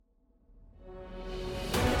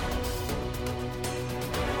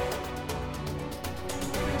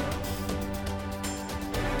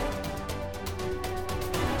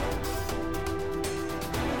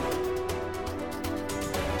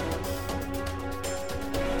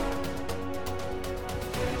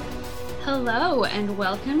Hello and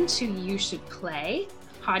welcome to You Should Play,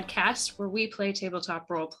 a podcast where we play tabletop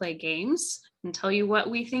role play games and tell you what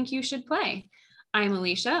we think you should play. I'm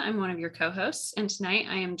Alicia, I'm one of your co-hosts, and tonight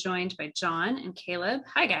I am joined by John and Caleb.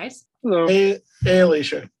 Hi guys. Hello. Hey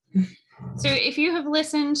Alicia. So if you have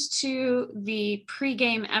listened to the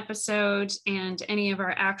pre-game episode and any of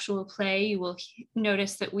our actual play, you will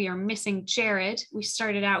notice that we are missing Jared. We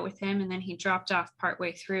started out with him and then he dropped off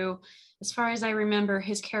partway through. As far as I remember,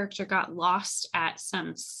 his character got lost at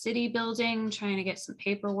some city building trying to get some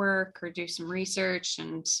paperwork or do some research,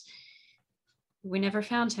 and we never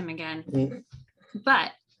found him again. Mm-hmm.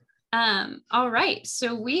 But all right,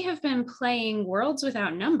 so we have been playing Worlds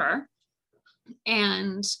Without Number,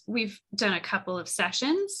 and we've done a couple of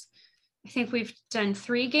sessions. I think we've done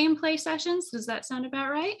 3 gameplay sessions. Does that sound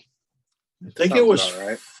about right? I think it was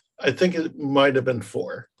right. I think it might have been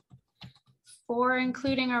 4. 4,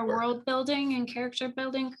 including our world building and character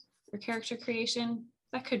building or character creation.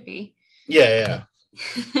 That could be. Yeah.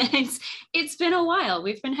 It's been a while.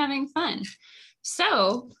 We've been having fun.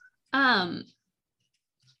 So,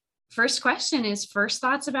 first question is first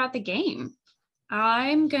thoughts about the game.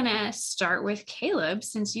 I'm going to start with Caleb,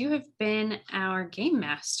 since you have been our game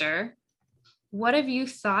master. What have you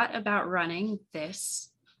thought about running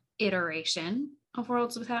this iteration of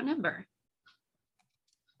Worlds Without Number?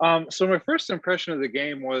 So my first impression of the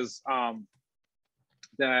game was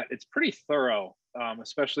that it's pretty thorough,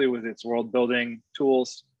 especially with its world building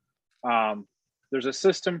tools. There's a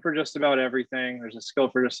system for just about everything. There's a skill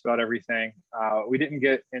for just about everything. We didn't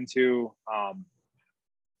get into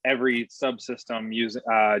every subsystem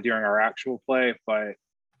during our actual play, but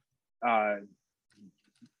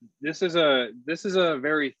this is a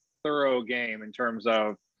very thorough game in terms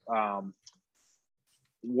of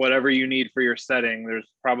whatever you need for your setting. There's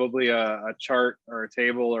probably a chart or a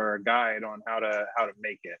table or a guide on how to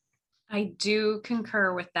make it. I do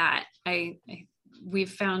concur with that.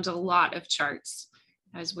 We've found a lot of charts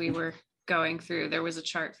as we were going through. There was a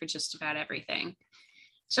chart for just about everything.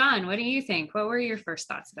 John, what do you think? What were your first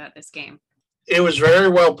thoughts about this game? It was very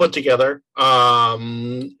well put together.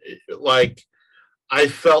 I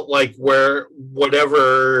felt like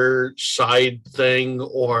whatever side thing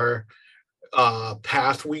or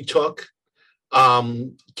path we took,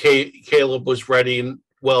 Caleb was ready and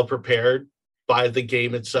well prepared by the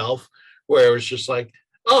game itself, where it was just like,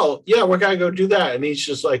 oh yeah, we're gonna go do that, and he's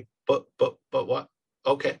just like, but what?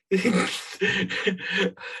 Okay.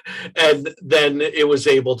 And then it was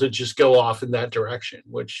able to just go off in that direction,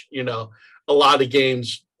 which, a lot of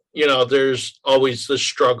games, there's always the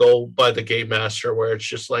struggle by the game master where it's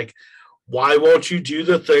just like, why won't you do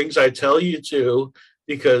the things I tell you to?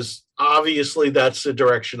 Because obviously that's the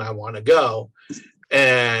direction I want to go.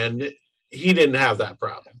 And he didn't have that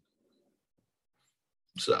problem.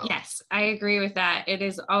 So yes, I agree with that. It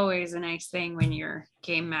is always a nice thing when your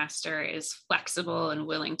game master is flexible and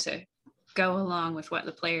willing to go along with what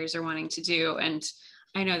the players are wanting to do. And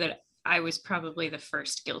I know that I was probably the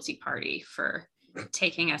first guilty party for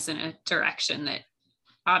taking us in a direction that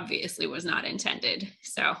obviously was not intended.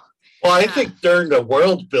 So well, I think during the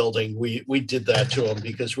world building, we did that to him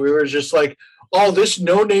because we were just like, oh, this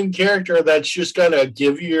no-name character that's just going to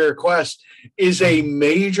give you your quest is a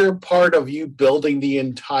major part of you building the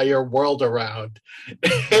entire world around.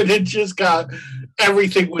 And it just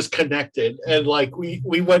everything was connected. And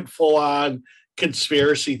we went full on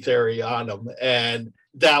conspiracy theory on him. And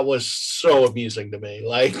that was so amusing to me.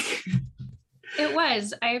 It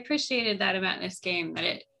was. I appreciated that about this game,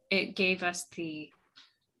 that it gave us the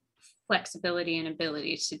flexibility and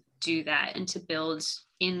ability to do that and to build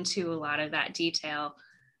into a lot of that detail.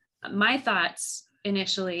 My thoughts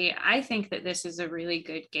initially, I think that this is a really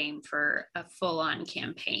good game for a full-on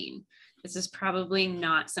campaign. This is probably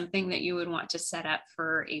not something that you would want to set up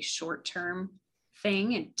for a short-term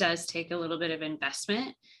thing. It does take a little bit of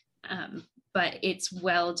investment, but it's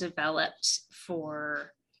well developed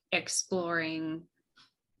for exploring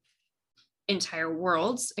entire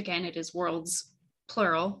worlds. Again, it is worlds,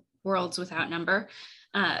 plural, Worlds Without Number.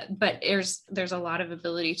 But there's a lot of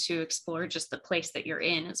ability to explore just the place that you're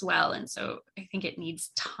in as well. And so I think it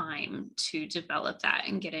needs time to develop that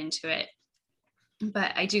and get into it.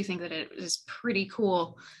 But I do think that it is pretty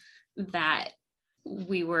cool that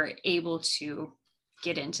we were able to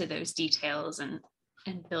get into those details and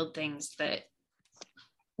build things that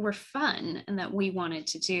were fun and that we wanted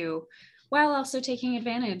to do, while also taking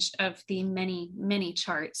advantage of the many, many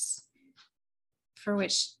charts for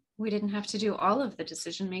which we didn't have to do all of the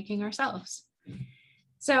decision making ourselves.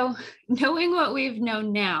 So knowing what we know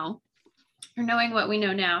now,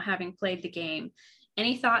 having played the game,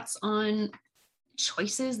 any thoughts on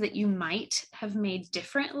choices that you might have made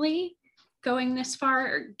differently going this far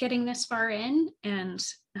or getting this far in. And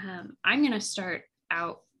I'm going to start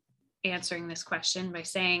out answering this question by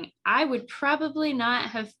saying I would probably not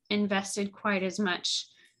have invested quite as much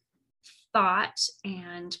thought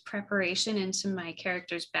and preparation into my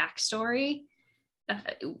character's backstory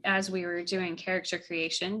as we were doing character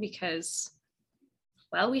creation, because,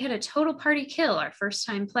 well, we had a total party kill our first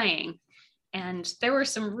time playing. And there were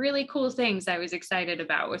some really cool things I was excited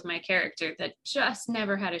about with my character that just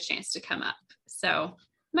never had a chance to come up. So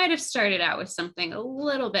might have started out with something a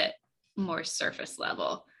little bit more surface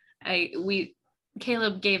level.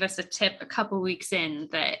 Caleb gave us a tip a couple weeks in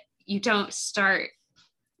that you don't start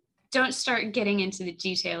getting into the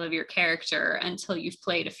detail of your character until you've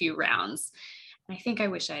played a few rounds. And I think I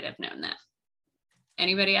wish I'd have known that.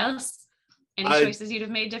 Anybody else? Any choices you'd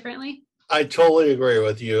have made differently? I totally agree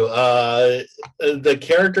with you. The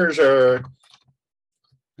characters are,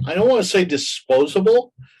 I don't want to say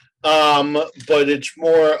disposable, but it's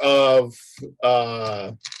more of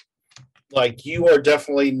like you are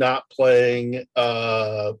definitely not playing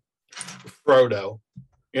Frodo.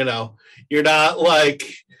 You know, you're not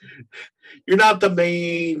the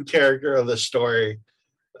main character of the story,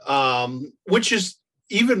 which is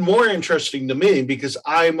even more interesting to me because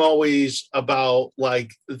I'm always about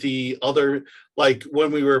like the other, like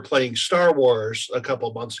when we were playing Star Wars a couple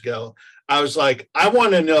of months ago, I was like, I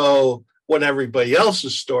want to know what everybody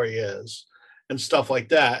else's story is and stuff like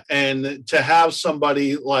that. And to have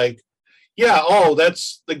somebody like, yeah, oh,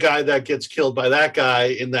 that's the guy that gets killed by that guy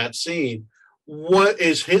in that scene. What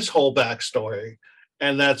is his whole backstory?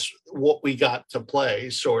 And that's what we got to play,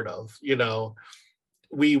 sort of. You know,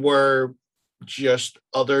 we were just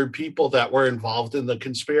other people that were involved in the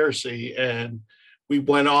conspiracy, and we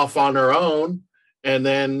went off on our own. And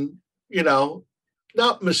then, you know,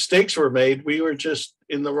 not mistakes were made. We were just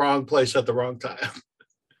in the wrong place at the wrong time.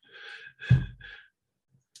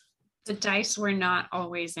 The dice were not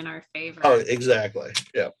always in our favor. Oh, exactly.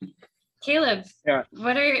 Yeah. Caleb, Yeah.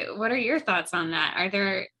 what are your thoughts on that? Are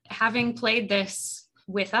there, having played this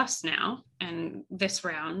with us now and this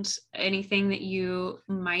round, anything that you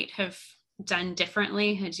might have done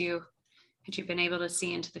differently? Had you been able to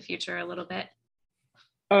see into the future a little bit?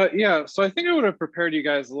 Yeah, so I think I would have prepared you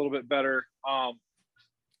guys a little bit better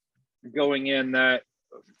going in. That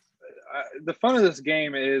the fun of this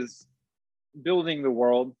game is building the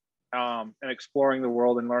world and exploring the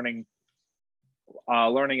world and learning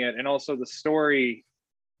it, and also the story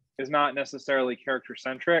is not necessarily character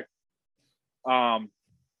centric,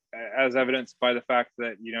 as evidenced by the fact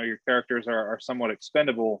that, you know, your characters are somewhat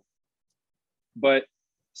expendable. But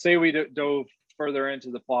say we dove further into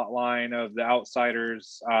the plot line of the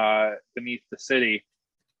outsiders beneath the city,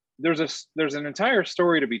 there's an entire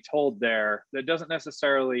story to be told there that doesn't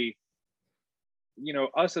necessarily, you know,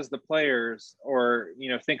 us as the players, or,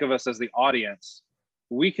 you know, think of us as the audience.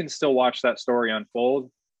 We can still watch that story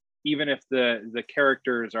unfold, even if the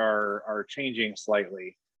characters are changing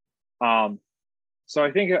slightly. So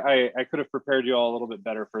I think I could have prepared you all a little bit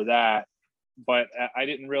better for that, but I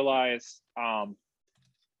didn't realize,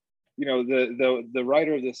 you know, the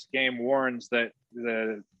writer of this game warns that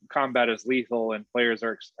the combat is lethal and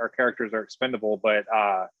our characters are expendable. But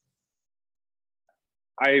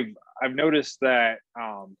I've noticed that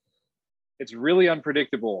it's really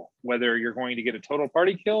unpredictable whether you're going to get a total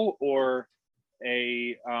party kill or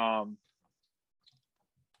a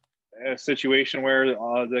situation where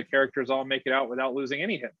the characters all make it out without losing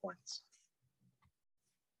any hit points.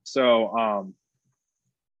 So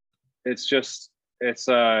it's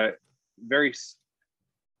very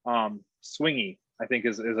swingy, I think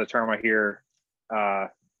is a term I hear a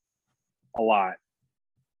lot.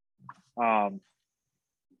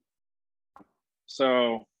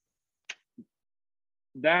 So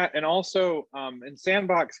that, and also in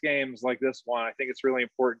sandbox games like this one, I think it's really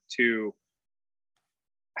important to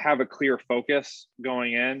have a clear focus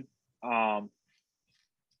going in.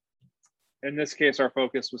 In this case, our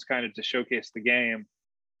focus was kind of to showcase the game,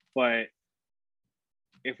 but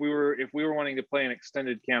if we were wanting to play an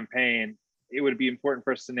extended campaign, it would be important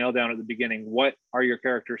for us to nail down at the beginning, what are your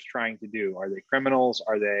characters trying to do? Are they criminals?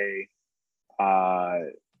 Are they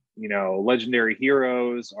you know, legendary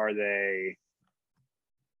heroes? Are they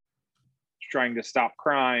trying to stop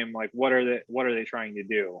crime? Like, what are they trying to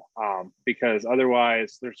do? Because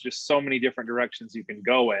otherwise there's just so many different directions you can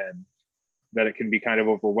go in that it can be kind of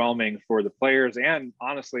overwhelming for the players, and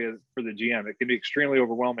honestly for the GM it can be extremely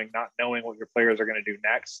overwhelming not knowing what your players are going to do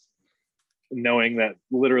next, knowing that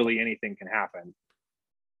literally anything can happen.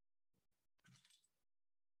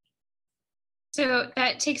 So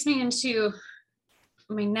that takes me into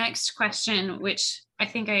my next question, which I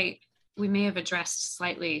think we may have addressed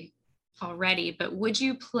slightly already, but would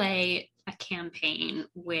you play a campaign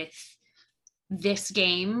with this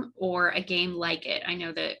game or a game like it? I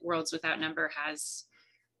know that Worlds Without Number has,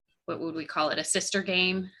 what would we call it, a sister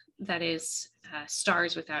game that is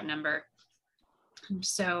Stars Without Number.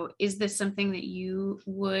 So is this something that you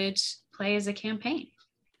would play as a campaign?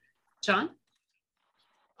 John?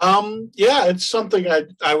 Yeah, it's something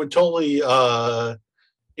I would totally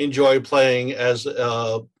enjoy playing as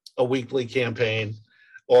a weekly campaign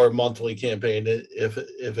or monthly campaign if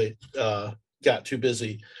it got too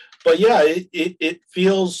busy. But yeah, it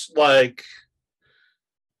feels like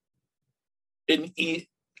how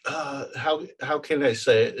can I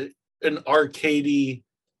say it? An arcadey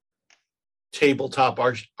tabletop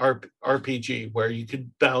RPG where you could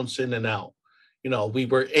bounce in and out. We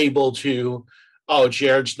were able to, oh,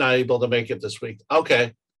 Jared's not able to make it this week.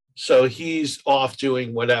 Okay. So he's off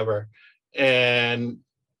doing whatever. And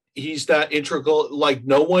he's not integral, like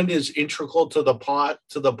no one is integral to the plot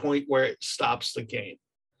to the point where it stops the game.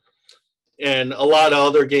 And a lot of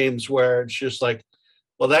other games where it's just like,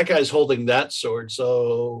 well, that guy's holding that sword,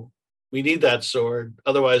 so we need that sword.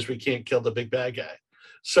 Otherwise, we can't kill the big bad guy.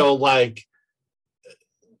 So, like,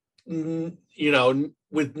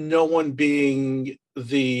 with no one being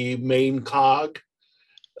the main cog,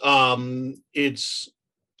 it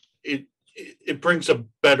brings a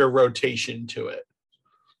better rotation to it.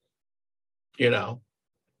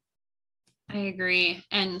 I agree.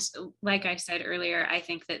 And like I said earlier, I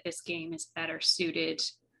think that this game is better suited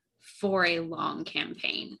for a long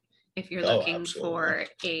campaign. If you're looking for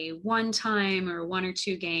a one time or 1 or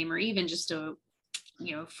 2 game, or even just a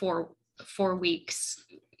 4 weeks,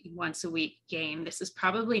 once a week game, this is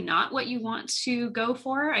probably not what you want to go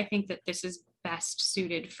for. I think that this is best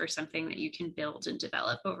suited for something that you can build and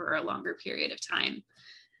develop over a longer period of time.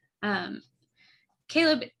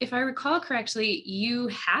 Caleb, if I recall correctly, you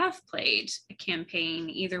have played a campaign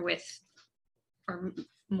either with, or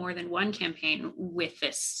more than one campaign with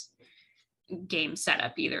this game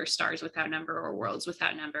setup, either Stars Without Number or Worlds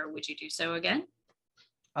Without Number. Would you do so again?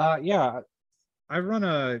 Yeah, I ran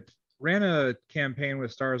a campaign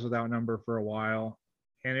with Stars Without Number for a while,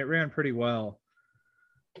 and it ran pretty well.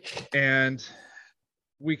 And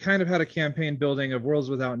we kind of had a campaign building of Worlds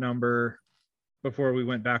Without Number before we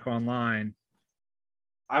went back online.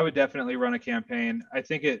 I would definitely run a campaign. I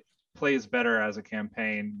think it plays better as a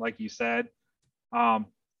campaign, like you said. I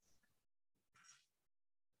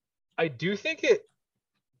do think it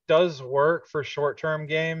does work for short-term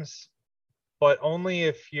games, but only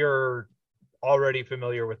if you're already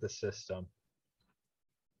familiar with the system.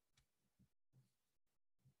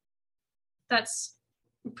 That's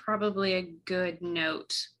probably a good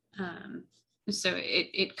note. So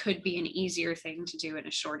it could be an easier thing to do in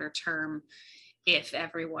a shorter term if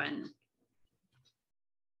everyone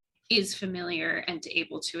is familiar and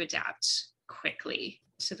able to adapt quickly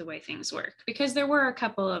to the way things work. Because there were a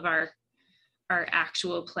couple of our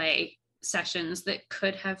actual play sessions that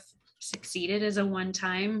could have succeeded as a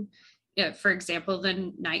one-time. For example,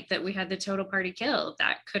 the night that we had the total party kill,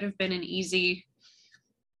 that could have been an easy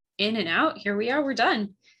in and out. Here we are, we're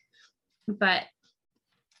done. But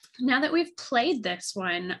now that we've played this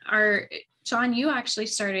one, John, you actually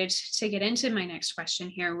started to get into my next question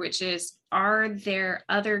here, which is, are there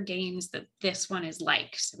other games that this one is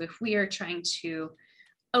like? So if we are trying to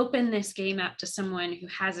open this game up to someone who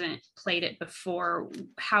hasn't played it before,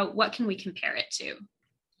 what can we compare it to?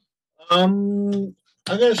 I'm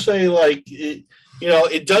gonna say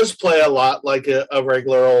it does play a lot like a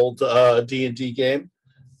regular old D&D game,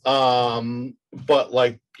 but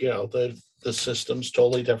the system's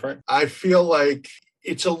totally different. I feel like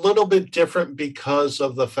it's a little bit different because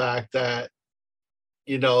of the fact that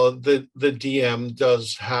the DM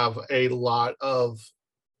does have a lot of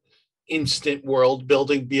instant world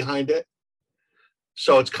building behind it,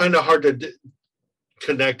 so it's kind of hard to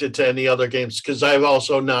connect it to any other games, because I've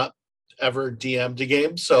also not ever DM'd a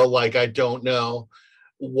game, so I don't know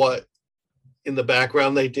what in the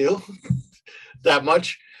background they do that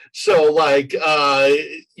much. So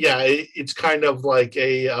it's kind of like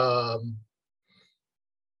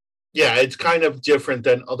it's kind of different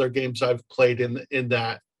than other games I've played in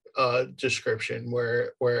that description,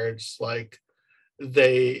 where it's like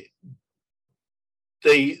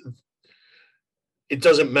it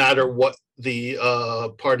doesn't matter what the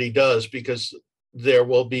party does, because there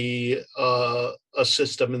will be a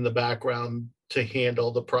system in the background to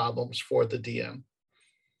handle the problems for the DM.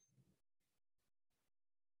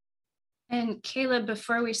 And Caleb,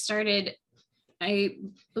 before we started, I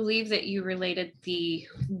believe that you related the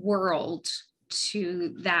world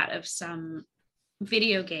to that of some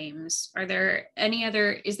video games, is there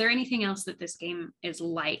anything else that this game is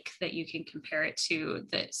like that you can compare it to,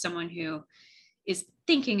 that someone who is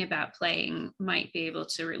thinking about playing might be able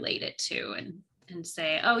to relate it to and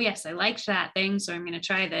say, oh yes, I liked that thing, so I'm going to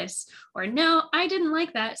try this, or no, I didn't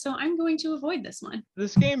like that, so I'm going to avoid this one?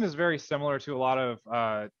 This game is very similar to a lot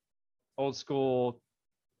of old school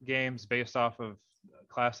games based off of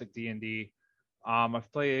classic D&D.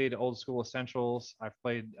 I've played old school Essentials. I've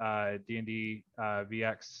played D&D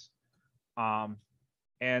VX.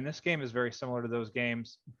 And this game is very similar to those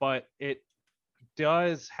games, but it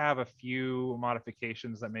does have a few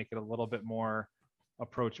modifications that make it a little bit more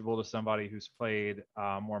approachable to somebody who's played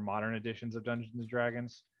more modern editions of Dungeons and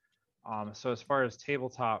Dragons. So as far as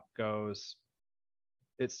tabletop goes,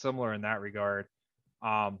 it's similar in that regard.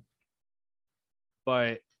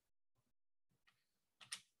 But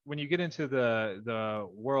when you get into the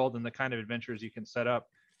world and the kind of adventures you can set up,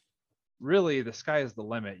 really the sky is the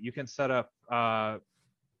limit. You can set up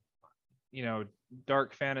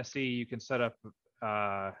dark fantasy, you can set up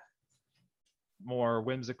more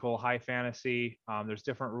whimsical high fantasy. There's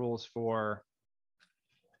different rules for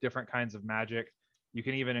different kinds of magic. You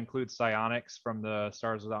can even include psionics from the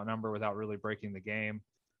Stars Without Number without really breaking the game.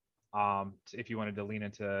 If you wanted to lean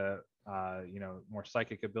into more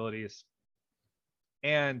psychic abilities.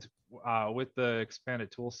 And with the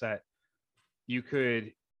expanded tool set, you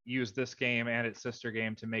could use this game and its sister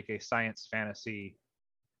game to make a science fantasy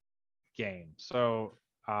game. So,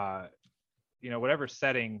 whatever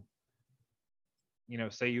setting,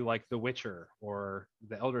 say you like The Witcher or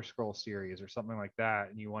the Elder Scrolls series or something like that,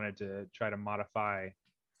 and you wanted to try to modify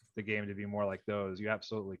the game to be more like those, you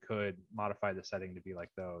absolutely could modify the setting to be like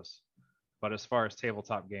those. But as far as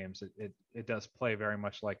tabletop games, it does play very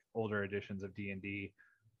much like older editions of D&D,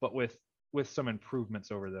 but with some improvements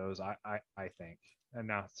over those, I think. And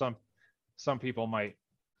now some people might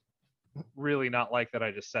really not like that I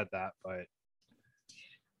just said that, but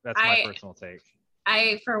that's my personal take.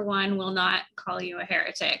 I, for one, will not call you a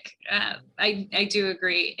heretic. I do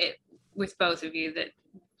agree with both of you that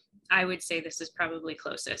I would say this is probably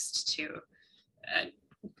closest to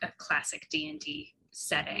a classic D&D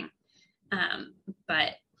setting.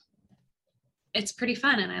 But it's pretty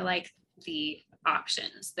fun, and I like the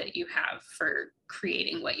options that you have for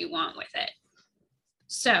creating what you want with it.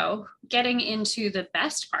 So, getting into the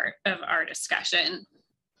best part of our discussion,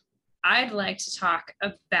 I'd like to talk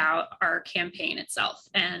about our campaign itself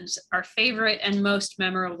and our favorite and most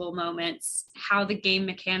memorable moments, how the game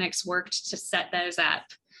mechanics worked to set those up.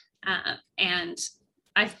 And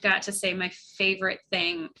I've got to say, my favorite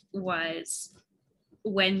thing was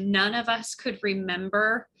when none of us could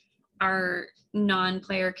remember our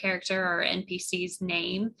non-player character or NPC's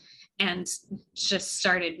name and just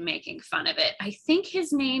started making fun of it. I think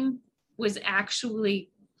his name was actually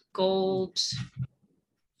Goldfinch.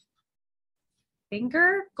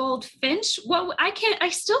 Well, I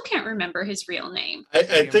still can't remember his real name.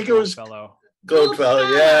 I think it was Goldfellow.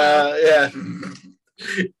 Yeah.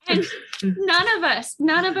 And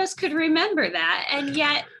none of us could remember that, and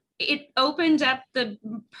yet it opened up the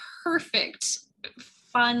perfect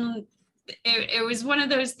fun. It was one of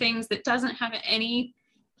those things that doesn't have anything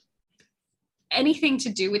to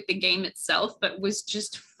do with the game itself, but was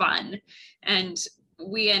just fun. And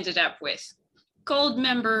we ended up with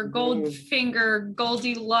Goldmember, Goldfinger,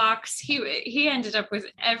 Goldilocks. He ended up with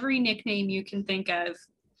every nickname you can think of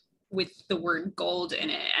with the word gold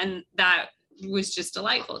in it, and that was just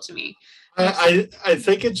delightful to me. I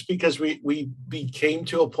think it's because we became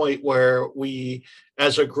to a point where we,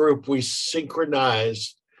 as a group, we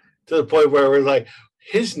synchronized to the point where we're like,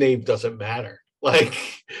 his name doesn't matter,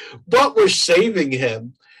 like, but we're saving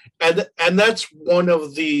him, and that's one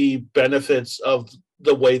of the benefits of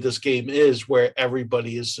the way this game is, where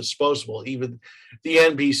everybody is disposable, even the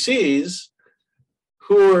NPCs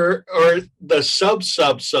who are the sub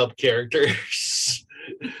characters.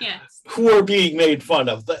 Yes. Who are being made fun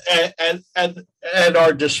of and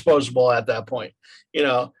are disposable at that point.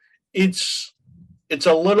 It's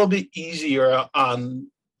a little bit easier on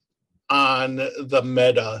the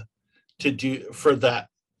meta to do for that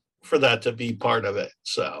to be part of it.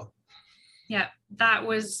 So yeah, that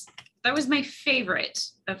was my favorite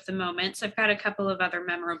of the moments. I've got a couple of other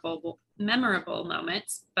memorable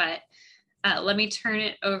moments, but let me turn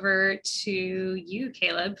it over to you,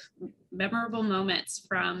 Caleb. Memorable moments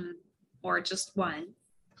from, or just one,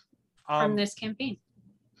 from this campaign.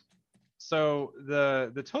 So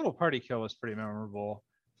the total party kill was pretty memorable,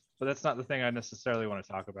 but that's not the thing I necessarily want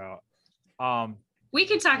to talk about. We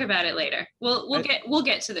can talk about it later. We'll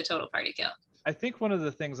get to the total party kill. I think one of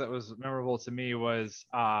the things that was memorable to me was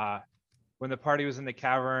when the party was in the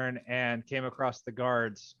cavern and came across the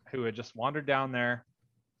guards who had just wandered down there,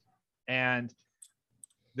 and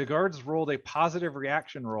the guards rolled a positive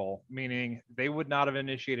reaction roll, meaning they would not have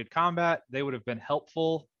initiated combat. They would have been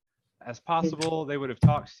helpful as possible. They would have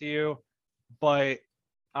talked to you, but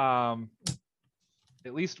at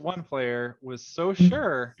least one player was so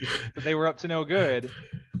sure that they were up to no good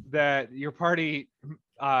that your party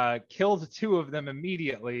killed two of them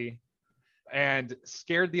immediately and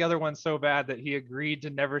scared the other one so bad that he agreed to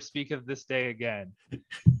never speak of this day again.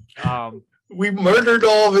 We murdered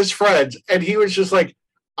all of his friends, and he was just like,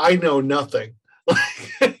 I know nothing.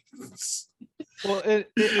 Well, I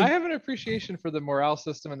have an appreciation for the morale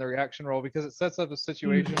system and the reaction roll because it sets up a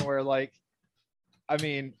situation where, like, I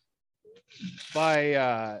mean,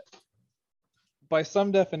 by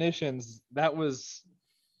some definitions, that was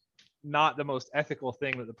not the most ethical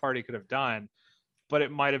thing that the party could have done, but it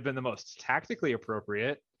might have been the most tactically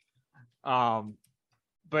appropriate.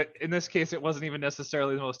 But in this case, it wasn't even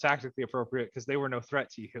necessarily the most tactically appropriate because they were no threat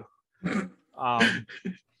to you.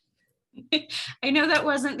 I know that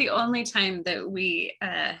wasn't the only time that we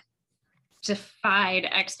defied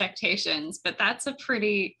expectations, but that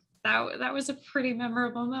was a pretty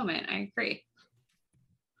memorable moment. I agree.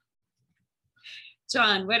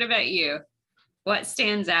 John, what about you? What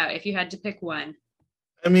stands out if you had to pick one?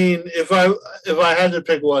 I mean, if I had to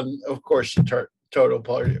pick one, of course, the total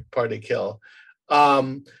party kill.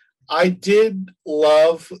 I did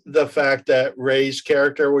love the fact that Ray's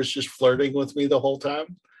character was just flirting with me the whole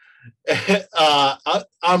time.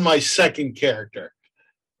 On my second character,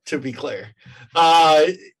 to be clear.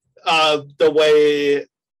 The way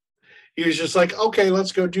he was just like, okay,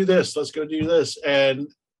 let's go do this. And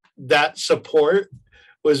that support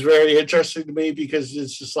was very interesting to me because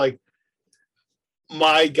it's just like,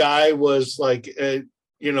 my guy was like a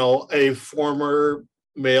former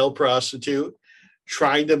male prostitute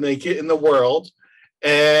trying to make it in the world,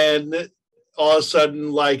 and all of a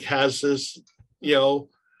sudden like has this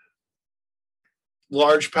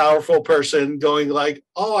large powerful person going like,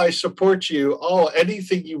 oh, I support you, oh,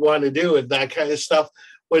 anything you want to do, and that kind of stuff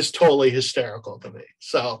was totally hysterical to me.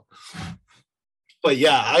 So, but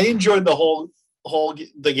yeah, I enjoyed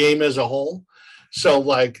the game as a whole. So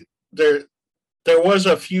like there was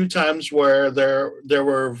a few times where there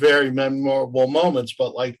were very memorable moments,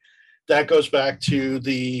 but like that goes back to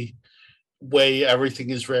the way everything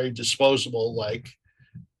is very disposable. Like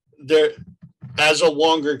there, as a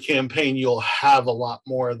longer campaign, you'll have a lot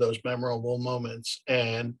more of those memorable moments,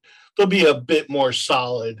 and they'll be a bit more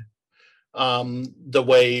solid the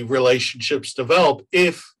way relationships develop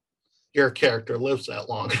if your character lives that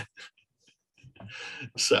long.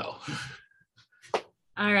 So.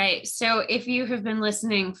 All right. So if you have been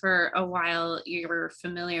listening for a while, you're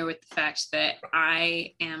familiar with the fact that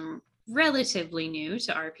I am relatively new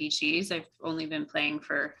to RPGs. I've only been playing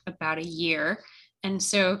for about a year. And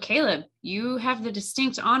so, Caleb, you have the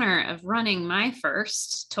distinct honor of running my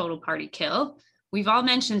first total party kill. We've all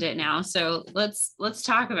mentioned it now, so let's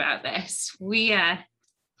talk about this.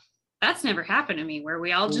 That's never happened to me, where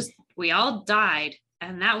we all died,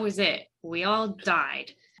 and that was it. We all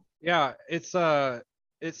died. Yeah, it's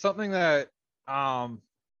something that a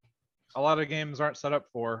lot of games aren't set up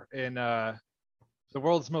for in the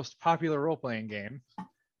world's most popular role-playing game.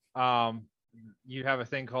 You have a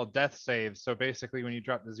thing called death saves. So basically, when you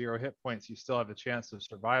drop to 0 hit points, you still have a chance of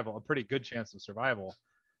survival, a pretty good chance of survival.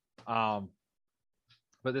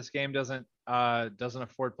 But this game doesn't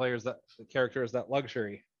afford characters that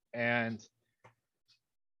luxury, and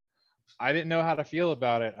I didn't know how to feel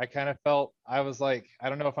about it. I kind of felt, I was like, I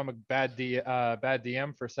don't know if I'm a bad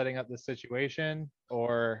DM for setting up this situation,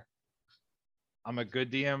 or I'm a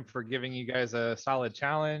good DM for giving you guys a solid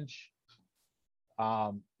challenge.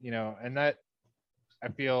 And that I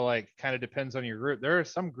feel like kind of depends on your group. There are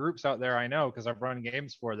some groups out there I know, because I've run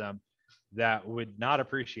games for them, that would not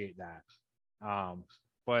appreciate that.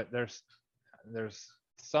 But there's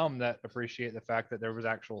some that appreciate the fact that there was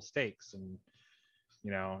actual stakes, and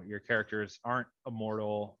your characters aren't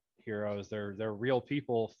immortal heroes. They're real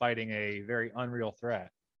people fighting a very unreal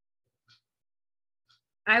threat.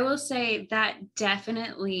 I will say that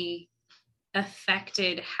definitely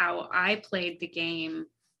affected how I played the game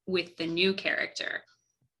with the new character.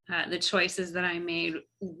 The choices that I made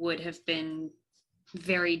would have been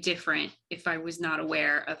very different if I was not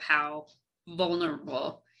aware of how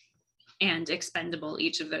vulnerable and expendable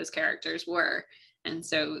each of those characters were. And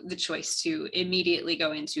so the choice to immediately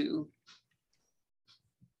go into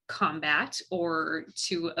combat or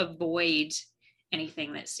to avoid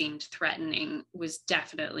anything that seemed threatening was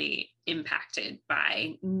definitely impacted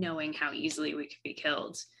by knowing how easily we could be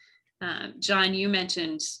killed. John, you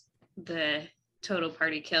mentioned the total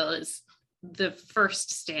party kill as the first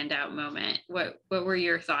standout moment. What were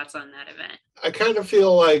your thoughts on that event? I kind of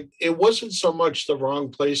feel like it wasn't so much the wrong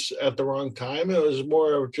place at the wrong time. It was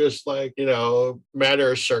more of just like,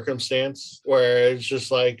 matter of circumstance, where it's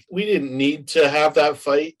just like we didn't need to have that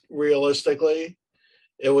fight realistically.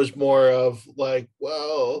 It was more of like,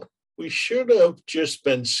 well, we should have just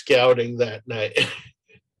been scouting that night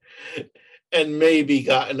and maybe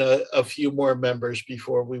gotten a few more members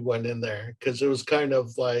before we went in there, because it was kind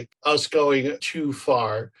of like us going too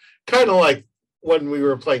far. Kind of like when we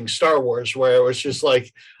were playing Star Wars, where it was just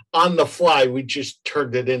like on the fly, we just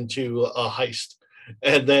turned it into a heist.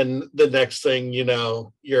 And then the next thing,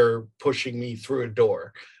 you're pushing me through a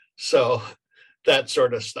door. So that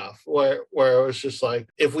sort of stuff, where it was just like,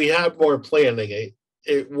 if we had more planning,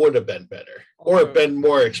 it would have been better or been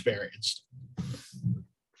more experienced.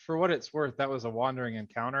 For what it's worth, that was a wandering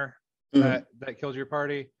encounter that killed your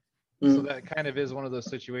party. So that kind of is one of those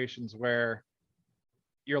situations where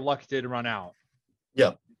your luck did run out.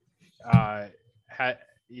 Yeah.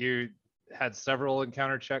 You had several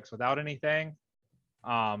encounter checks without anything.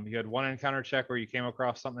 You had one encounter check where you came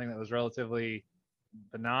across something that was relatively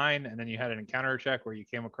benign, and then you had an encounter check where you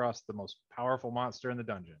came across the most powerful monster in the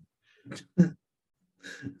dungeon.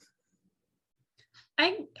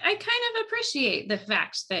 I kind of appreciate the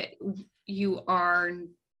fact that you're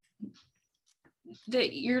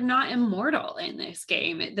not immortal in this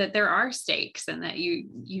game, that there are stakes, and that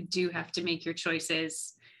you do have to make your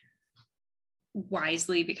choices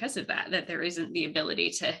wisely because of that there isn't the ability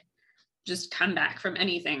to just come back from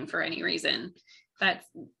anything for any reason. That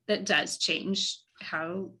does change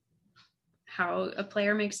how a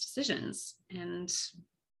player makes decisions, and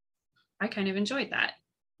I kind of enjoyed that.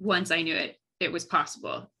 Once I knew it was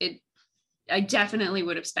possible, I definitely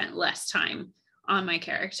would have spent less time on my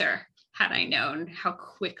character had I known how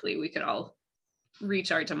quickly we could all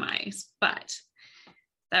reach our demise. But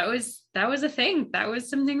that was a thing. That was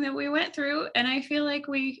something that we went through, and I feel like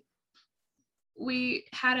we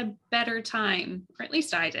had a better time, or at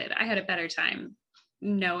least I did. I had a better time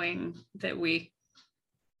knowing that we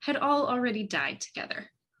had all already died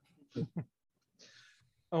together.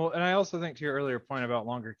 Oh, and I also think, to your earlier point about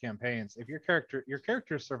longer campaigns, if your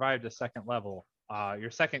character survived a second level, your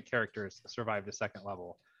second characters survived a second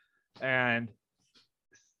level, and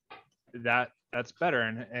that's better.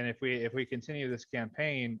 And if we continue this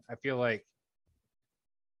campaign, I feel like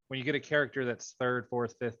when you get a character that's third,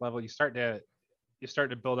 fourth, fifth level, you start to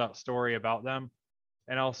build out story about them,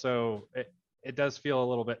 and also it does feel a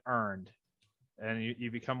little bit earned, and you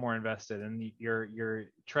become more invested, and your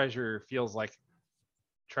treasure feels like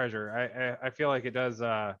treasure. I feel like it does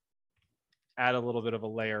add a little bit of a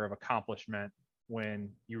layer of accomplishment when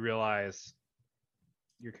you realize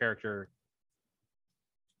your character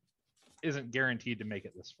isn't guaranteed to make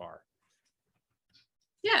it this far.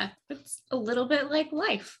 Yeah, it's a little bit like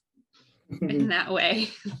life in that way.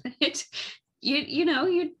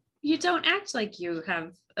 You don't act like you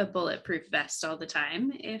have a bulletproof vest all the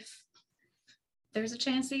time if there's a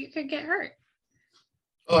chance that you could get hurt.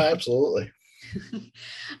 Oh, absolutely.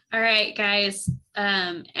 All right, guys.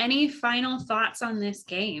 Any final thoughts on this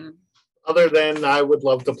game? Other than I would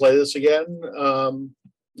love to play this again.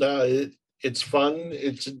 It's fun.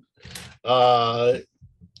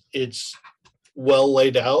 It's well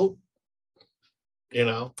laid out.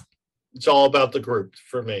 It's all about the group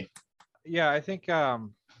for me. Yeah, I think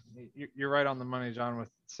you're right on the money, John,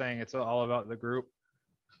 with saying it's all about the group.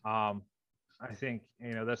 I think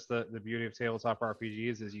that's the beauty of tabletop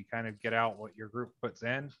RPGs, is you kind of get out what your group puts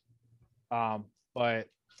in. But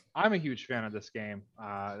I'm a huge fan of this game.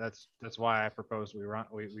 That's why I proposed we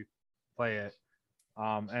play it.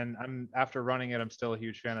 And after running it, I'm still a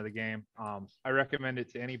huge fan of the game. I recommend it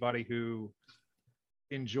to anybody who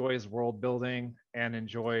enjoys world building and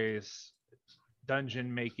enjoys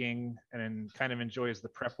dungeon making and kind of enjoys the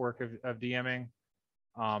prep work of DMing.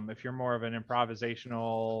 If you're more of an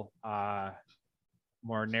improvisational,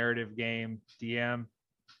 more narrative game DM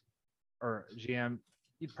or GM,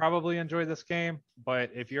 you'd probably enjoy this game. But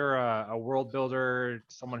if you're a world builder,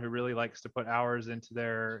 someone who really likes to put hours into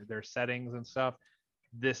their settings and stuff,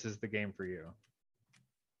 this is the game for you.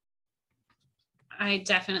 I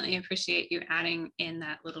definitely appreciate you adding in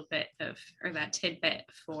that little bit or that tidbit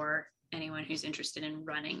for anyone who's interested in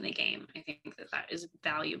running the game. I think that is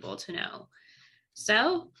valuable to know.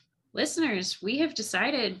 So, listeners, we have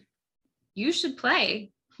decided you should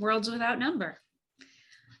play Worlds Without Number.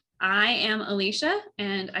 I am Alicia,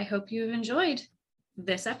 and I hope you've enjoyed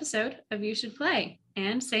this episode of You Should Play.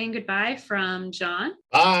 And saying goodbye from John.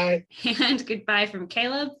 Bye. And goodbye from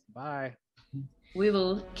Caleb. Bye. We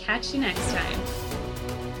will catch you next time.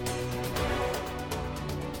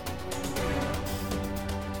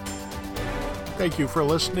 Thank you for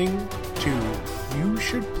listening to You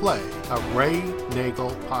Should Play, a Ray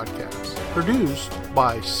Nagel podcast, produced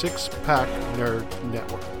by Six Pack Nerd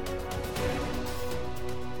Network.